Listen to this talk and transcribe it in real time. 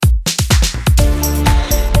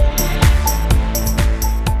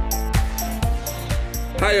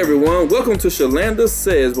everyone. Welcome to Shalanda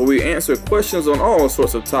Says, where we answer questions on all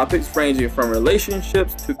sorts of topics ranging from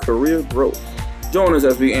relationships to career growth. Join us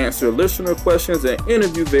as we answer listener questions and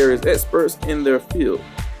interview various experts in their field.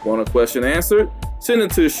 Want a question answered? Send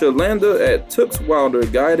it to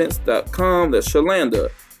Shalanda@tookswilderguidance.com. That's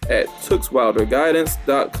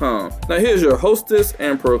Shalanda@tookswilderguidance.com. Now here's your hostess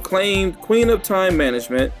and proclaimed queen of time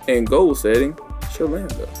management and goal setting,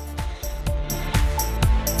 Shalanda.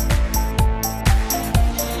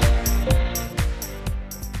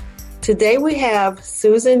 Today we have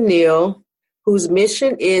Susan Neal, whose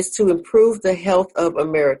mission is to improve the health of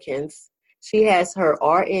Americans. She has her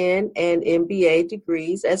RN and MBA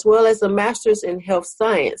degrees, as well as a master's in health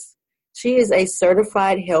science. She is a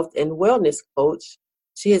certified health and wellness coach.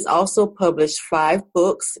 She has also published 5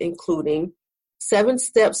 books, including 7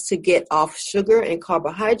 Steps to Get Off Sugar and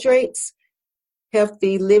Carbohydrates,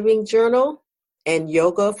 Healthy Living Journal, and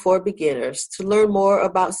Yoga for Beginners. To learn more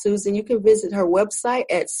about Susan, you can visit her website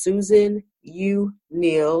at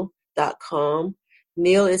susanuneal.com.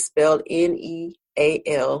 Neal is spelled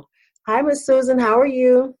Neal. Hi, Miss Susan. How are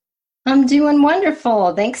you? I'm doing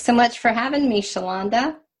wonderful. Thanks so much for having me,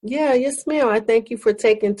 Shalanda. Yes, ma'am. I thank you for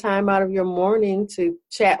taking time out of your morning to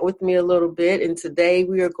chat with me a little bit. And today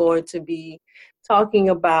we are going to be talking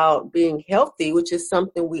about being healthy, which is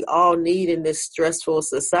something we all need in this stressful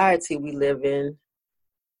society we live in.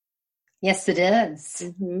 Yes, it is.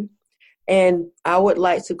 Mm-hmm. And I would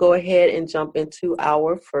like to go ahead and jump into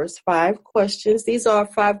our first 5 questions. These are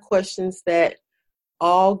 5 questions that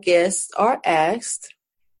all guests are asked.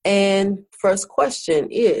 And first question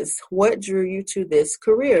is, what drew you to this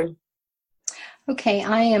career? Okay,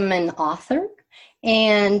 I am an author.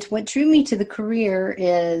 And what drew me to the career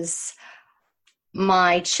is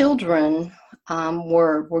my children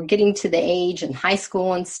were getting to the age in high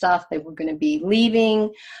school and stuff. They were going to be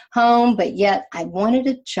leaving home, but yet I wanted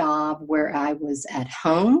a job where I was at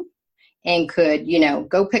home and could,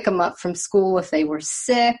 go pick them up from school if they were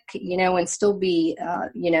sick, and still be, a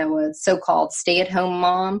so-called stay-at-home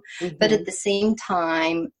mom, but at the same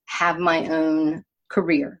time have my own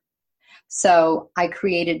career. So I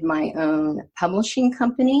created my own publishing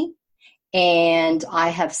company, and I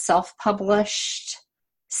have self-published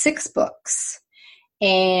 6 books.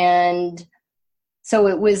 And so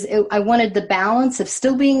I wanted the balance of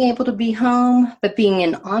still being able to be home, but being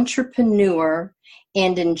an entrepreneur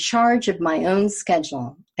and in charge of my own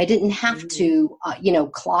schedule. I didn't have to,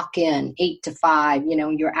 clock in 8 to 5,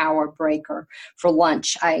 your hour break or for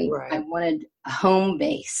lunch. I wanted a home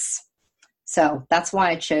base. So that's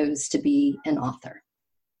why I chose to be an author.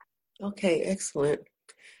 Okay, excellent.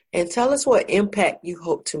 And tell us what impact you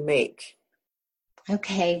hope to make.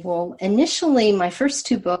 Okay, well, initially my first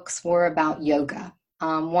 2 books were about yoga.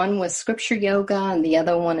 One was scripture yoga and the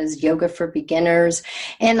other one is yoga for beginners.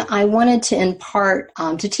 And I wanted to impart,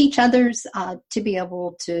 to teach others to be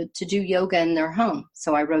able to do yoga in their home.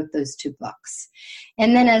 So I wrote those 2 books.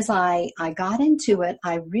 And then as I got into it,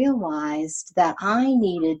 I realized that I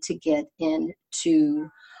needed to get into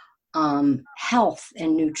health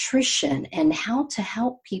and nutrition and how to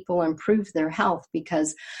help people improve their health,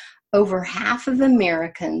 because over half of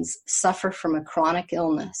Americans suffer from a chronic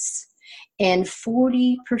illness and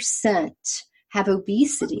 40% have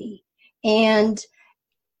obesity. And,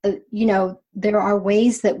 there are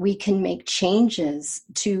ways that we can make changes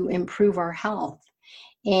to improve our health.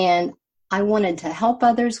 And I wanted to help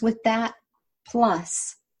others with that.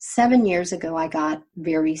 Plus, 7 years ago, I got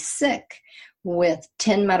very sick with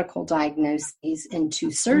 10 medical diagnoses and 2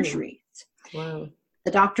 surgeries. Wow.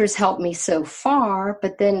 The doctors helped me so far,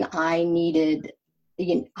 but then I needed,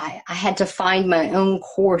 I had to find my own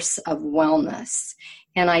course of wellness,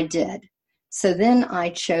 and I did. So then I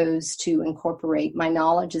chose to incorporate my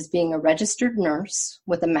knowledge as being a registered nurse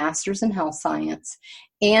with a master's in health science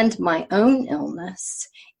and my own illness,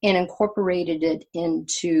 and incorporated it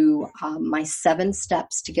into my 7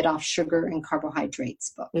 Steps to Get Off Sugar and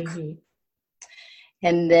Carbohydrates book. Mm-hmm.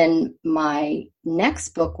 And then my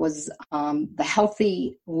next book was the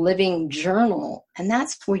Healthy Living Journal. And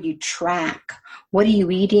that's where you track, what are you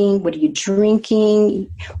eating? What are you drinking?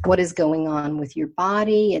 What is going on with your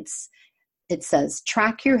body? It says,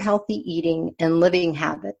 track your healthy eating and living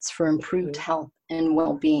habits for improved health and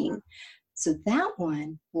well-being. So that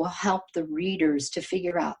one will help the readers to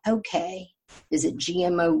figure out, okay, is it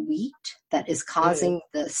GMO wheat that is causing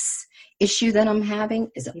this issue that I'm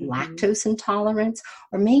having? Is it lactose intolerance?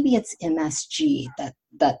 Or maybe it's MSG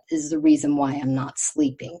that is the reason why I'm not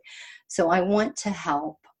sleeping. So I want to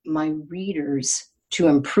help my readers to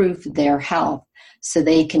improve their health so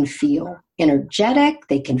they can feel energetic,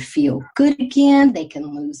 they can feel good again, they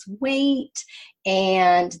can lose weight,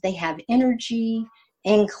 and they have energy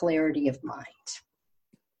and clarity of mind.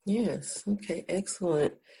 Yes. Okay.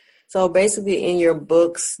 Excellent. So basically in your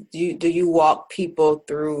books, do you walk people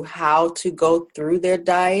through how to go through their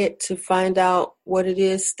diet to find out what it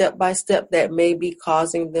is step by step that may be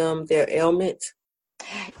causing them their ailment?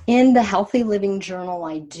 In the Healthy Living Journal,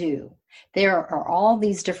 I do. There are all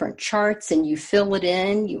these different charts, and you fill it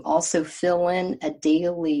in. You also fill in a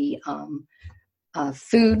daily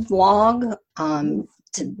food log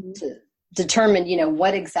to determine,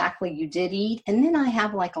 what exactly you did eat. And then I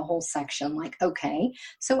have like a whole section like, okay,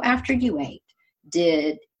 so after you ate,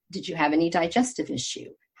 did you have any digestive issue?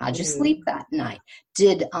 How'd you sleep that night?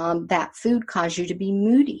 Did that food cause you to be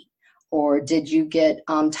moody? Or did you get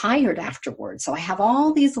tired afterwards? So I have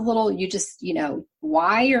all these little, you just,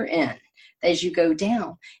 wire in as you go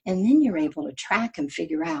down. And then you're able to track and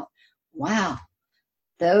figure out, wow,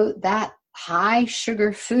 though that high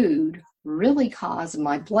sugar food really caused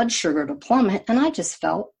my blood sugar to plummet. And I just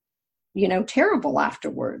felt, terrible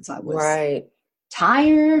afterwards. I was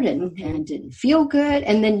tired and didn't feel good.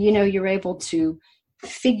 And then, you're able to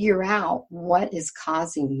figure out what is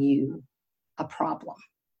causing you a problem.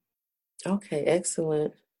 Okay,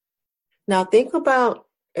 excellent. Now think about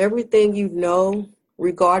everything you know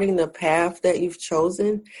regarding the path that you've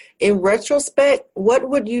chosen. In retrospect, what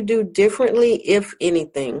would you do differently, if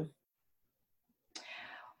anything?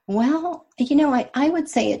 Well, I would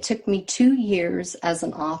say it took me 2 years as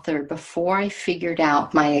an author before I figured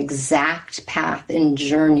out my exact path and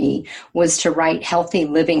journey was to write healthy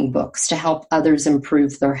living books to help others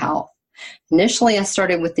improve their health. Initially, I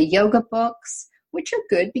started with the yoga books, which are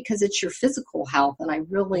good because it's your physical health. And I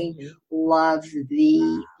really love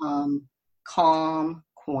the calm,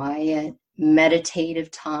 quiet,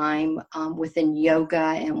 meditative time within yoga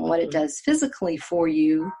and what it does physically for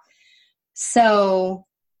you. So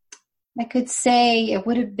I could say it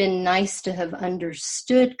would have been nice to have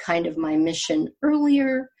understood kind of my mission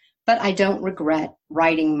earlier, but I don't regret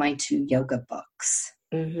writing my 2 yoga books.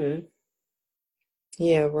 Mm-hmm.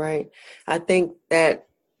 Yeah, right. I think that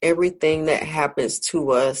everything that happens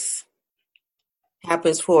to us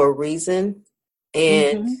happens for a reason.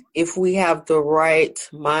 And if we have the right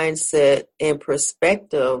mindset and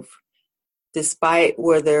perspective, despite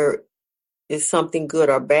whether it's something good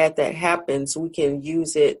or bad that happens, we can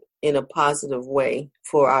use it in a positive way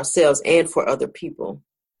for ourselves and for other people.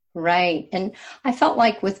 Right. And I felt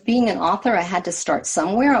like with being an author, I had to start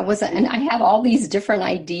somewhere. And I had all these different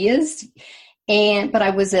ideas, but I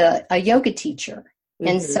was a yoga teacher.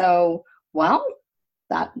 And so,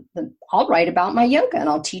 I'll write about my yoga and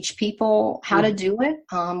I'll teach people how to do it.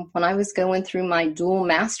 When I was going through my dual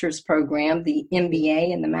master's program, the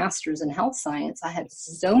MBA and the master's in health science, I had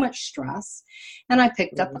so much stress and I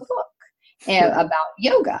picked up a book about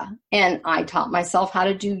yoga, and I taught myself how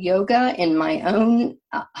to do yoga in my own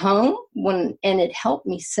home and it helped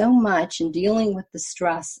me so much in dealing with the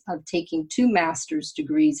stress of taking 2 master's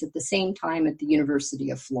degrees at the same time at the University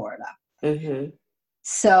of Florida.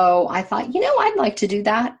 So I thought, I'd like to do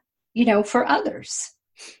that, for others.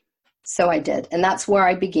 So I did. And that's where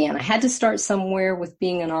I began. I had to start somewhere with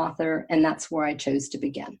being an author, and that's where I chose to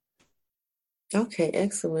begin. Okay,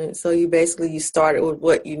 excellent. So you started with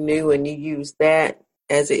what you knew and you used that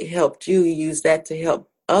as it helped you. You used that to help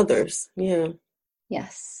others. Yeah.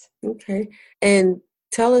 Yes. Okay. And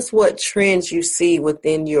tell us what trends you see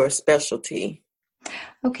within your specialty.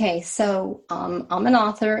 Okay, so I'm an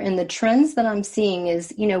author, and the trends that I'm seeing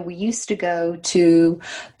is, we used to go to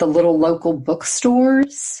the little local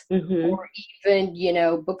bookstores or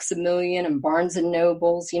even, Books A Million and Barnes and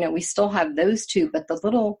Nobles. We still have those too, but the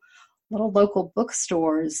little local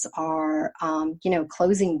bookstores are,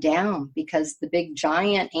 closing down because the big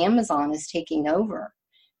giant Amazon is taking over.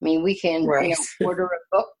 I mean, we can order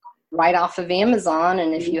a book right off of Amazon,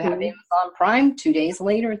 and if you have Amazon Prime, 2 days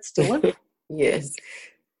later, it's delivered. Yes.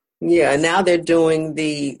 Yeah, now they're doing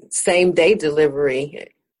the same day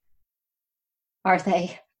delivery. Are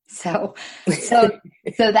they? So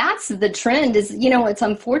that's the trend is, it's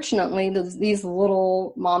unfortunately these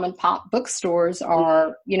little mom and pop bookstores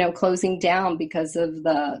are, closing down because of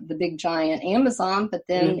the big giant Amazon, but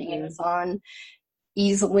then Amazon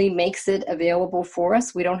easily makes it available for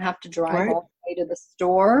us. We don't have to drive all the way to the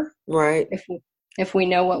store. Right. If we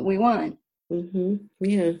know what we want.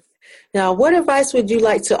 Yeah. Now, what advice would you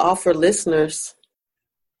like to offer listeners?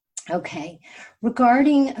 Okay.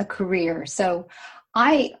 Regarding a career. So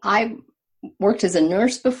I worked as a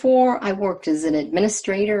nurse before. I worked as an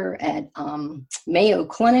administrator at Mayo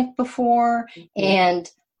Clinic before. Mm-hmm.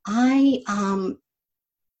 And I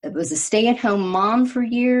was a stay-at-home mom for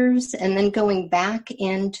years. And then going back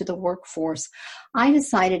into the workforce, I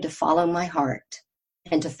decided to follow my heart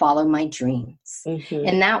and to follow my dreams. Mm-hmm.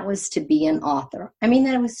 And that was to be an author. I mean,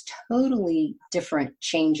 that was totally different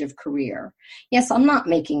change of career. Yes, I'm not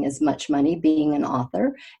making as much money being an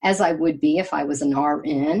author as I would be if I was an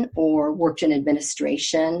RN or worked in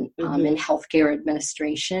administration, in healthcare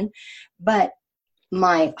administration. But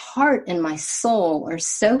my heart and my soul are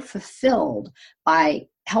so fulfilled by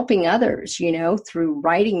helping others, through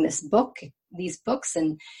writing these books.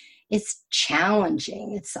 And it's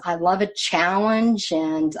challenging. I love a challenge,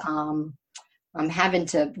 and I'm having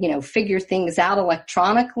to, figure things out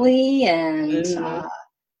electronically, and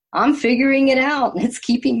I'm figuring it out, and it's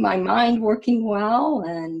keeping my mind working well.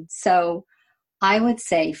 And so I would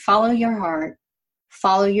say follow your heart,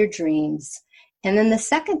 follow your dreams. And then the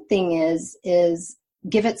second thing is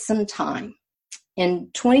give it some time. In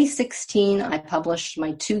 2016, I published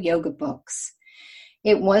my 2 yoga books.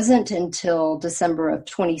 It wasn't until December of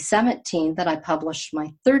 2017 that I published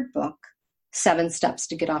my 3rd book, 7 Steps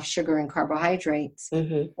to Get Off Sugar and Carbohydrates.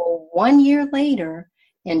 Mm-hmm. Well, 1 year later,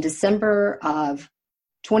 in December of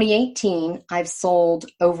 2018, I've sold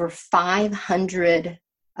over 500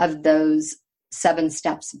 of those 7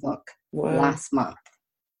 Steps book last month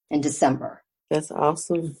in December. That's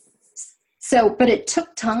awesome. So, but it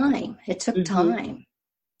took time. It took time.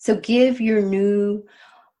 So give your new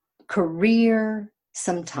career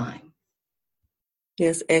some time.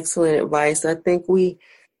 Yes, excellent advice. I think we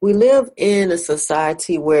live in a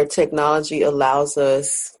society where technology allows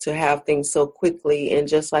us to have things so quickly. And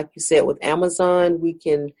just like you said, with Amazon, we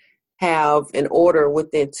can have an order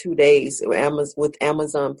within 2 days with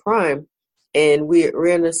Amazon Prime. And we're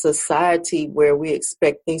in a society where we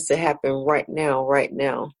expect things to happen right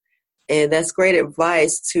now. And that's great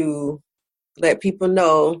advice to let people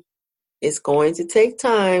know it's going to take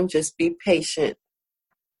time. Just be patient.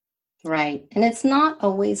 Right. And it's not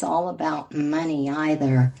always all about money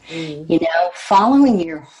either. Following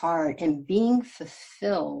your heart and being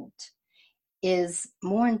fulfilled is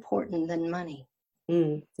more important than money.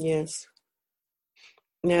 Yes.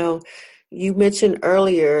 Now, you mentioned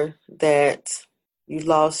earlier that you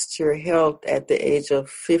lost your health at the age of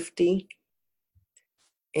 50,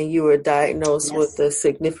 and you were diagnosed with a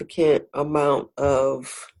significant amount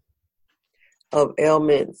of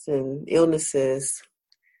ailments and illnesses.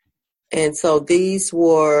 And so these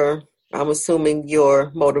were, I'm assuming,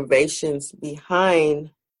 your motivations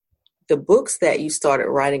behind the books that you started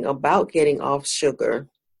writing about getting off sugar.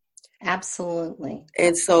 Absolutely.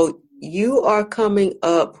 And so you are coming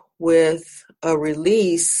up with a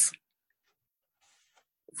release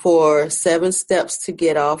for 7 Steps to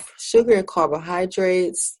Get Off Sugar and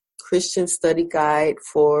Carbohydrates, Christian Study Guide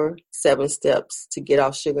for 7 Steps to Get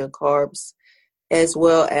Off Sugar and Carbs, as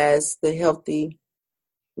well as the Healthy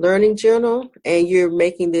Learning Journal, and you're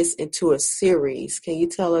making this into a series. Can you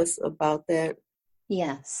tell us about that?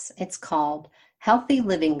 Yes, it's called Healthy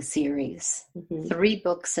Living Series, 3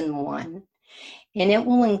 books in 1, and it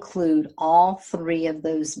will include all 3 of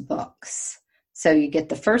those books. So you get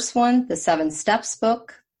the first one, the 7 Steps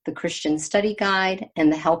book, the Christian Study Guide,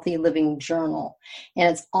 and the Healthy Living Journal, and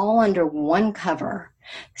it's all under one cover.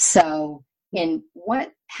 So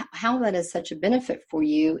how that is such a benefit for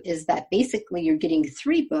you is that basically you're getting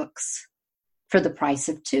 3 books for the price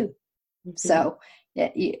of 2. So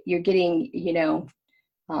you're getting, you're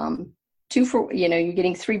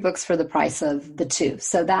getting 3 books for the price of the 2.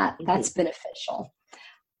 So that's beneficial.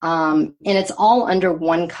 And it's all under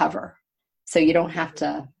one cover. So you don't have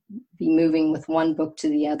to be moving with one book to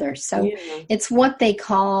the other. So it's what they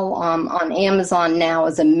call on Amazon now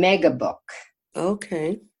as a mega book.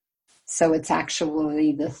 Okay. So it's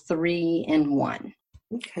actually the 3 in 1.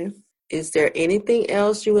 Okay. Is there anything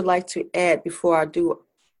else you would like to add before I do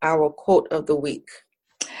our quote of the week?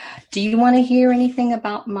 Do you want to hear anything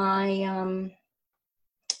about my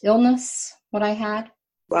illness, what I had?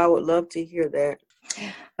 I would love to hear that.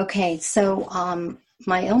 Okay, so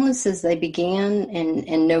my illnesses, they began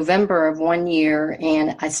in November of 1 year,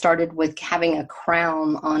 and I started with having a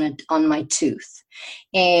crown on my tooth.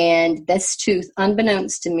 And this tooth,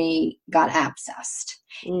 unbeknownst to me, got abscessed.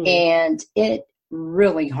 And it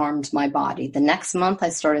really harmed my body. The next month, I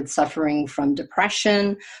started suffering from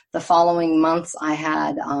depression. The following months, I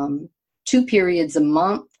had 2 periods a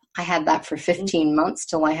month. I had that for 15 months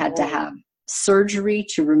till I had to have surgery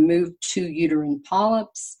to remove 2 uterine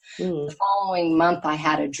polyps. The following month, I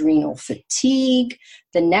had adrenal fatigue.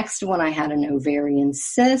 The next one, I had an ovarian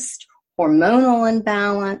cyst, hormonal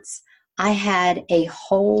imbalance. I had a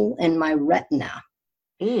hole in my retina.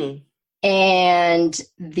 Mm. And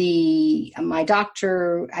my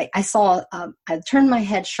doctor, I saw, I turned my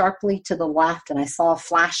head sharply to the left and I saw a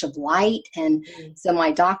flash of light. And so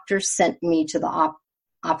my doctor sent me to the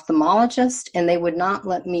ophthalmologist, and they would not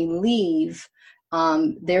let me leave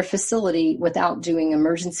their facility without doing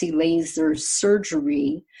emergency laser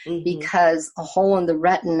surgery, because a hole in the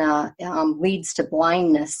retina leads to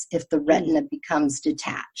blindness if the retina becomes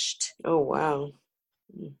detached. Oh, wow.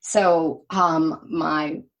 So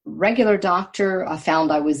my regular doctor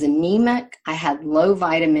found I was anemic. I had low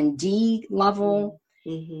vitamin D level.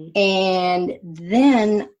 And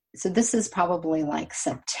then, so this is probably like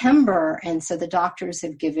September. And so the doctors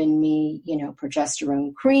have given me,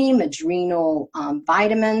 progesterone cream, adrenal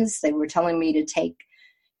vitamins. They were telling me to take,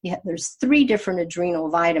 there's 3 different adrenal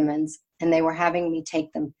vitamins, and they were having me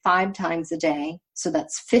take them 5 times a day. So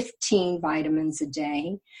that's 15 vitamins a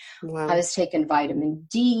day. Wow. I was taking vitamin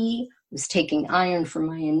D, was taking iron for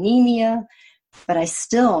my anemia, but I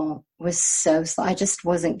still was I just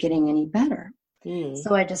wasn't getting any better.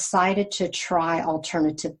 So I decided to try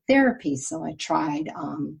alternative therapy. So I tried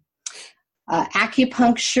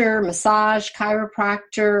acupuncture, massage,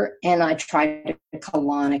 chiropractor, and I tried a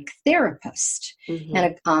colonic therapist.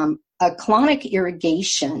 And a colonic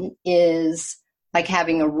irrigation is like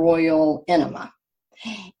having a royal enema.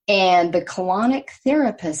 And the colonic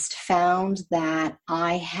therapist found that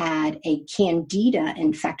I had a candida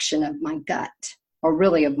infection of my gut, or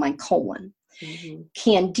really of my colon.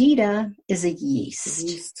 Candida is a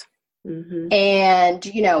yeast. And,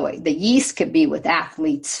 the yeast could be with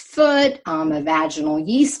athlete's foot, a vaginal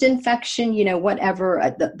yeast infection,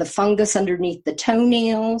 whatever, the fungus underneath the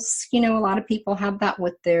toenails. A lot of people have that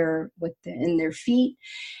in their feet.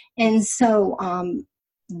 And so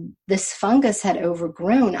this fungus had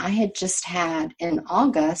overgrown. I had just had in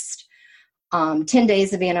August 10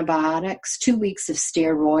 days of antibiotics, 2 weeks of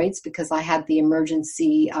steroids, because I had the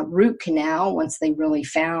emergency root canal once they really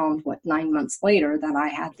found, 9 months later, that I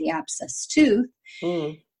had the abscess tooth.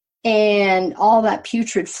 And all that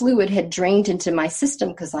putrid fluid had drained into my system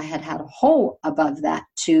because I had a hole above that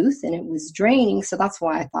tooth and it was draining. So that's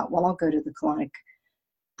why I thought, well, I'll go to the colonic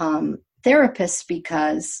therapist,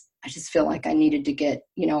 because I just feel like I needed to get,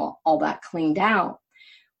 all that cleaned out.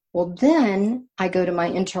 Well, then I go to my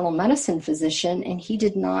internal medicine physician, and he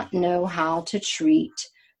did not know how to treat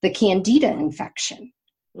the candida infection.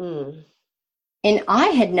 And I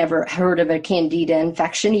had never heard of a candida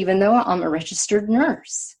infection, even though I'm a registered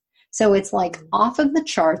nurse. So it's like off of the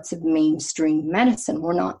charts of mainstream medicine.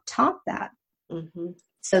 We're not taught that.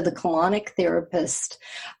 So the colonic therapist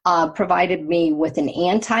provided me with an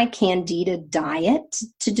anti-candida diet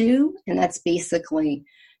to do, and that's basically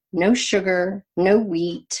no sugar, no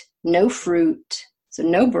wheat, no fruit, so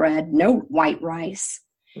no bread, no white rice.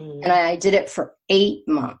 And I did it for 8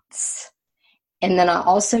 months. And then I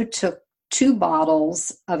also took 2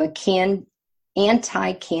 bottles of a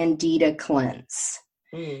anti-candida cleanse.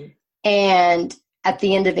 And at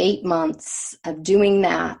the end of 8 months of doing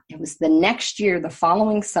that, it was the next year, the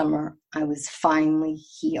following summer, I was finally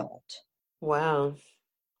healed. Wow.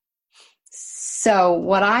 So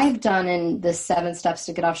what I've done in the 7 steps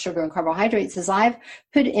to get off sugar and carbohydrates is I've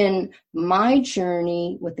put in my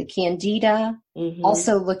journey with the candida,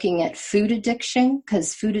 also looking at food addiction,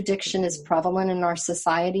 because food addiction is prevalent in our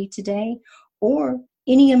society today, or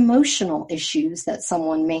any emotional issues that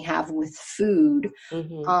someone may have with food,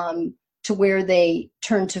 to where they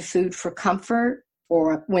turn to food for comfort,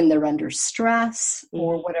 or when they're under stress,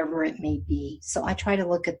 or whatever it may be. So I try to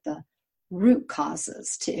look at the root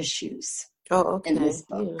causes to issues. Oh, okay. In this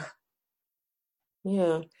book.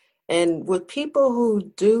 Yeah. And with people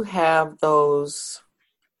who do have those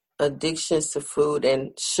addictions to food,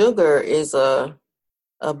 and sugar is a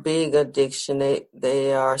big addiction,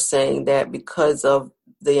 they are saying that because of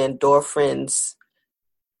the endorphins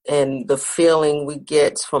and the feeling we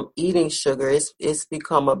get from eating sugar, it's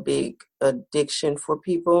become a big addiction for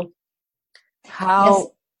people.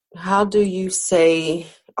 How do you say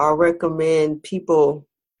or recommend people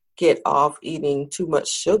get off eating too much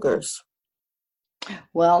sugars?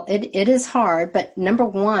 Well, it is hard, but number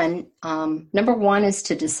one is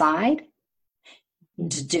to decide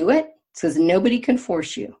to do it, because nobody can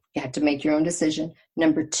force you. You have to make your own decision.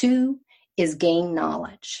 Number 2 is gain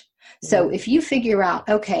knowledge. So if you figure out,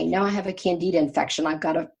 okay, now I have a candida infection, I've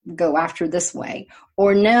got to go after this way.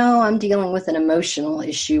 Or no, I'm dealing with an emotional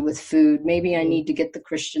issue with food. Maybe I need to get the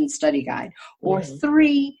Christian study guide. Or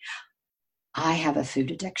 3, I have a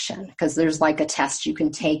food addiction, because there's like a test you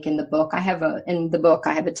can take in the book. I have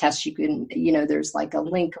a test you can, there's like a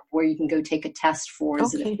link where you can go take a test for,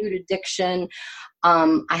 is it a food addiction?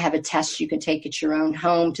 I have a test you can take at your own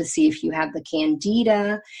home to see if you have the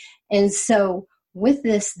candida. And so with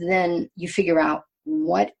this, then you figure out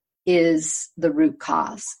what is the root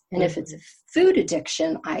cause. And if it's a food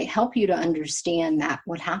addiction, I help you to understand that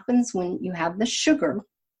what happens when you have the sugar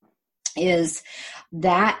is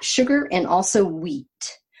that sugar and also wheat.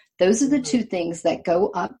 Those are the two things that go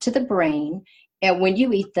up to the brain, and when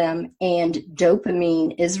you eat them, and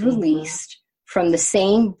dopamine is released from the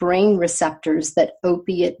same brain receptors that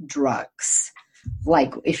opiate drugs.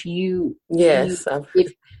 Like if you like,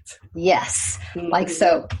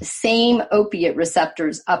 so the same opiate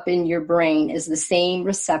receptors up in your brain is the same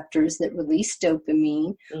receptors that release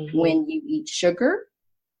dopamine when you eat sugar,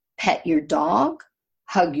 pet your dog,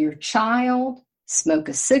 hug your child, smoke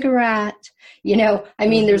a cigarette.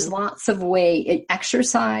 There's lots of ways,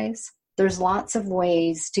 exercise. There's lots of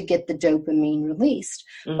ways to get the dopamine released.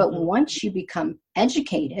 But once you become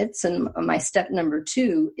educated, so my step number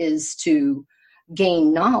 2 is to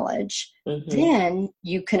gain knowledge, then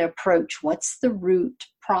you can approach what's the root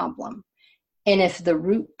problem. And if the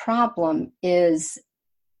root problem is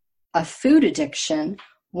a food addiction,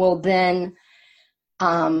 well, then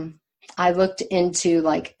I looked into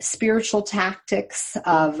like spiritual tactics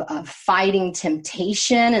of fighting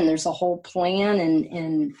temptation, and there's a whole plan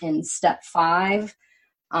in step 5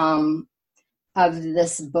 of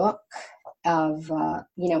this book of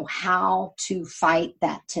how to fight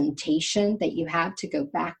that temptation that you have to go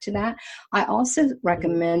back to that. I also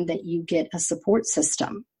recommend that you get a support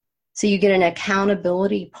system. So you get an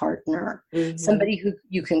accountability partner, somebody who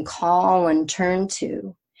you can call and turn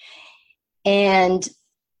to. And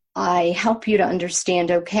I help you to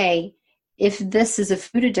understand, okay, if this is a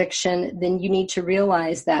food addiction, then you need to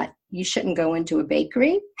realize that you shouldn't go into a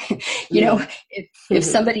bakery. If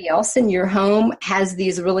somebody else in your home has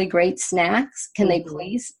these really great snacks, can they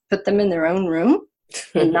please put them in their own room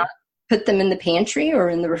and not put them in the pantry or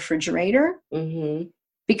in the refrigerator?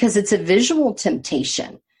 Because it's a visual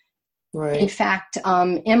temptation. Right. In fact,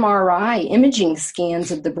 MRI imaging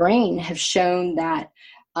scans of the brain have shown that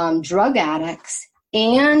drug addicts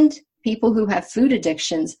and people who have food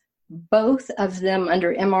addictions, both of them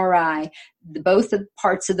under MRI, both the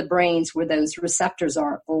parts of the brains where those receptors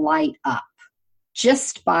are light up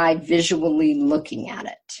just by visually looking at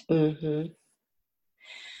it.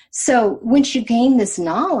 So once you gain this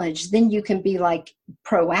knowledge, then you can be like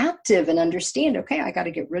proactive and understand, okay, I got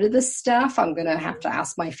to get rid of this stuff. I'm going to have to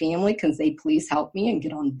ask my family, can they please help me and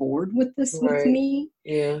get on board with this with me?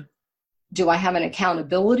 Yeah. Do I have an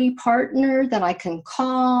accountability partner that I can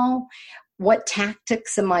call? What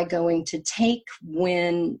tactics am I going to take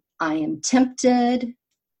when I am tempted,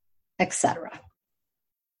 etc.?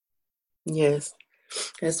 Yes,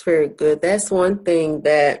 that's very good. That's one thing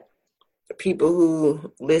that people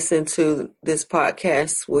who listen to this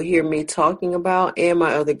podcast will hear me talking about, and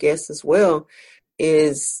my other guests as well,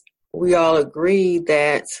 is we all agree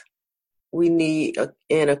that we need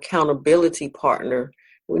an accountability partner.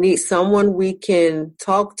 We need someone we can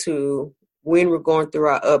talk to when we're going through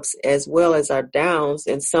our ups as well as our downs,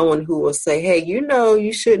 and someone who will say, hey,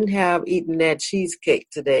 you shouldn't have eaten that cheesecake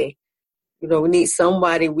today. We need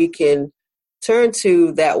somebody we can turn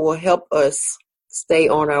to that will help us stay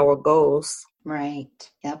on our goals. Right.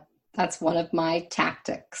 Yep. That's one of my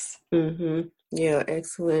tactics. Yeah,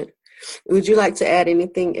 excellent. Would you like to add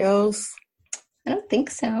anything else? I don't think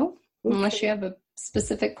so, unless you have a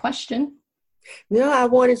specific question. No, I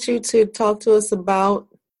wanted you to talk to us about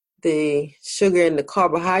the sugar and the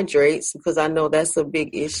carbohydrates, because I know that's a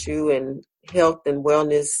big issue, and health and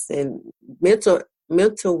wellness and mental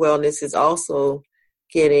wellness is also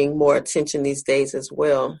getting more attention these days as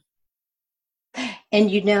well.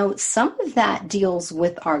 And some of that deals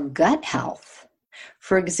with our gut health.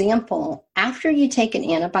 For example, after you take an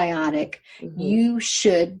antibiotic, you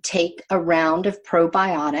should take a round of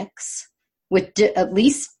probiotics with at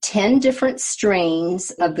least 10 different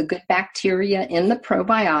strains of the good bacteria in the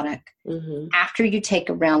probiotic after you take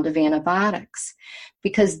a round of antibiotics,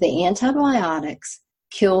 because the antibiotics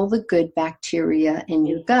kill the good bacteria in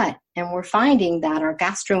your gut. And we're finding that our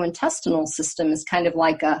gastrointestinal system is kind of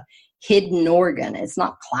like a hidden organ. It's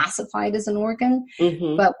not classified as an organ,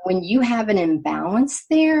 but when you have an imbalance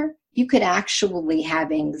there, you could actually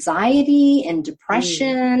have anxiety and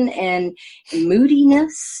depression and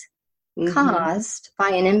moodiness caused by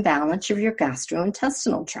an imbalance of your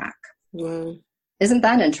gastrointestinal tract. Isn't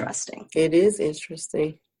that interesting? It is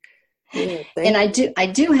interesting. Yeah, And I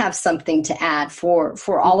do have something to add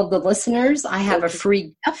for all of the listeners. I have a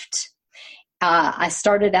free gift. I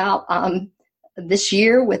started out this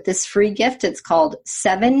year with this free gift. It's called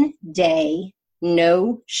 7-Day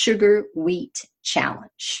No Sugar Wheat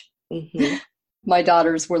Challenge. Mm-hmm. My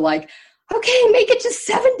daughters were like, okay, make it just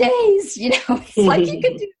 7 days. It's like you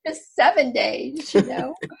could do just 7 days,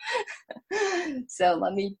 So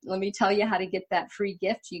let me tell you how to get that free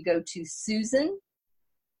gift. You go to Susan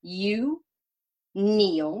U.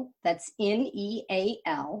 Neal, that's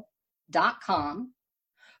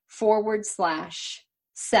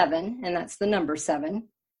NEAL.com/7, and that's the number 7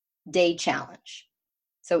 day challenge.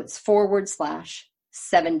 So it's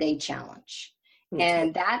 /7 day challenge. Okay.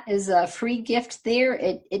 And that is a free gift there.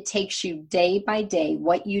 It takes you day by day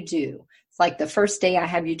what you do. It's like the first day I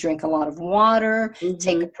have you drink a lot of water,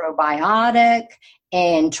 take a probiotic,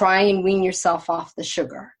 and try and wean yourself off the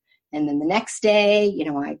sugar. And then the next day,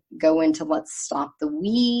 I go into let's stop the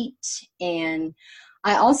wheat. And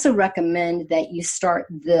I also recommend that you start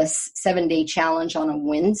this 7-day challenge on a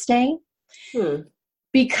Wednesday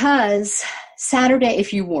because Saturday,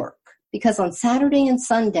 if you work, because on Saturday and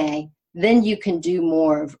Sunday, then you can do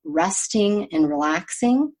more of resting and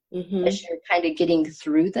relaxing as you're kind of getting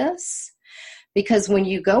through this. Because when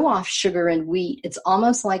you go off sugar and wheat, it's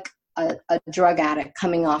almost like a drug addict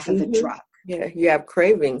coming off of a drug. Yeah, you have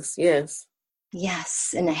cravings, yes.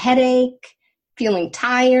 Yes, and a headache, feeling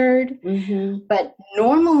tired. But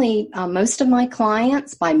normally, most of my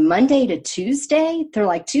clients, by Monday to Tuesday, they're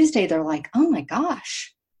like, oh my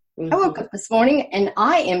gosh, I woke up this morning and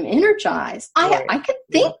I am energized. I can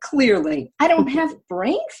think clearly. I don't have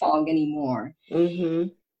brain fog anymore.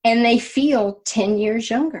 And they feel 10 years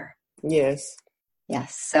younger. Yes.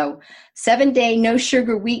 Yes. So 7-Day No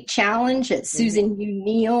Sugar Wheat Challenge at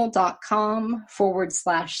SusanUNeal.com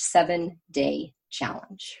 /7 day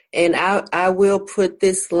challenge. And I will put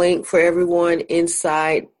this link for everyone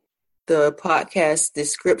inside the podcast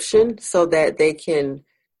description so that they can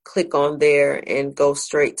click on there and go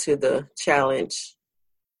straight to the challenge.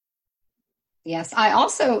 Yes,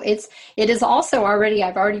 it is also already,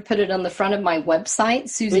 I've already put it on the front of my website,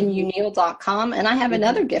 SusanUNeal.com, and I have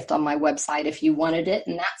another gift on my website if you wanted it,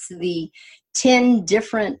 and that's the 10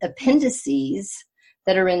 different appendices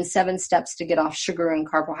that are in 7 steps to get off sugar and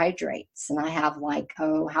carbohydrates. And I have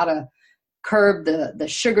how to curb the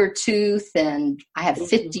sugar tooth, and I have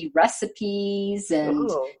 50 recipes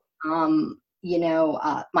and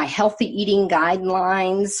my healthy eating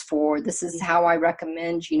guidelines for this is how I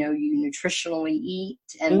recommend, you nutritionally eat.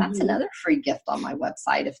 And that's another free gift on my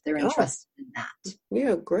website if they're interested in that.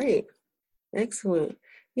 Yeah, great. Excellent.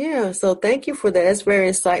 Yeah, so thank you for that. That's very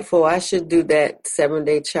insightful. I should do that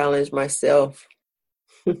 7-day challenge myself.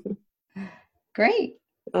 Great.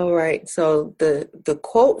 All right. So the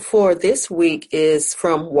quote for this week is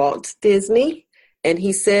from Walt Disney. And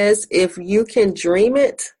he says, if you can dream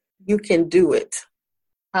it, you can do it.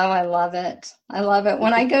 Oh, I love it. I love it.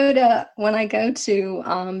 When I go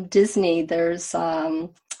to Disney, there's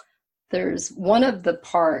one of the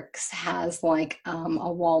parks has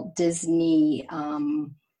a Walt Disney,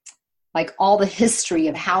 all the history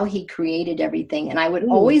of how he created everything. And I would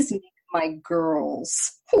always make my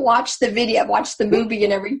girls watch the video, watch the movie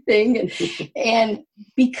and everything. And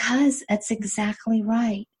because that's exactly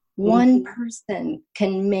right. One person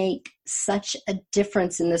can make such a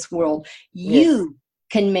difference in this world. You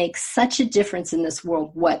can make such a difference in this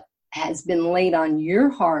world, what has been laid on your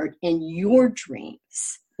heart and your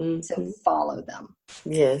dreams. So follow them.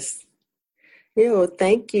 Yes. Yeah, well,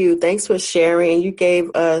 thank you. Thanks for sharing. You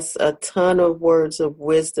gave us a ton of words of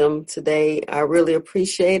wisdom today. I really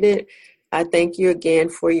appreciate it. I thank you again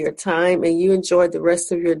for your time, and you enjoy the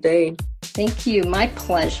rest of your day. Thank you. My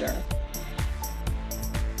pleasure.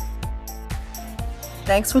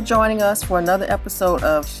 Thanks for joining us for another episode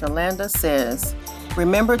of Shalanda Says.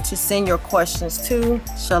 Remember to send your questions to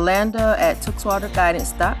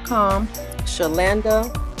Shalanda@TookswaterGuidance.com,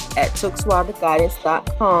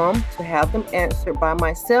 Shalanda@TookswaterGuidance.com to have them answered by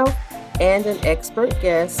myself and an expert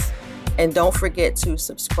guest. And don't forget to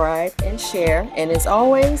subscribe and share. And as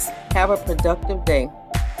always, have a productive day.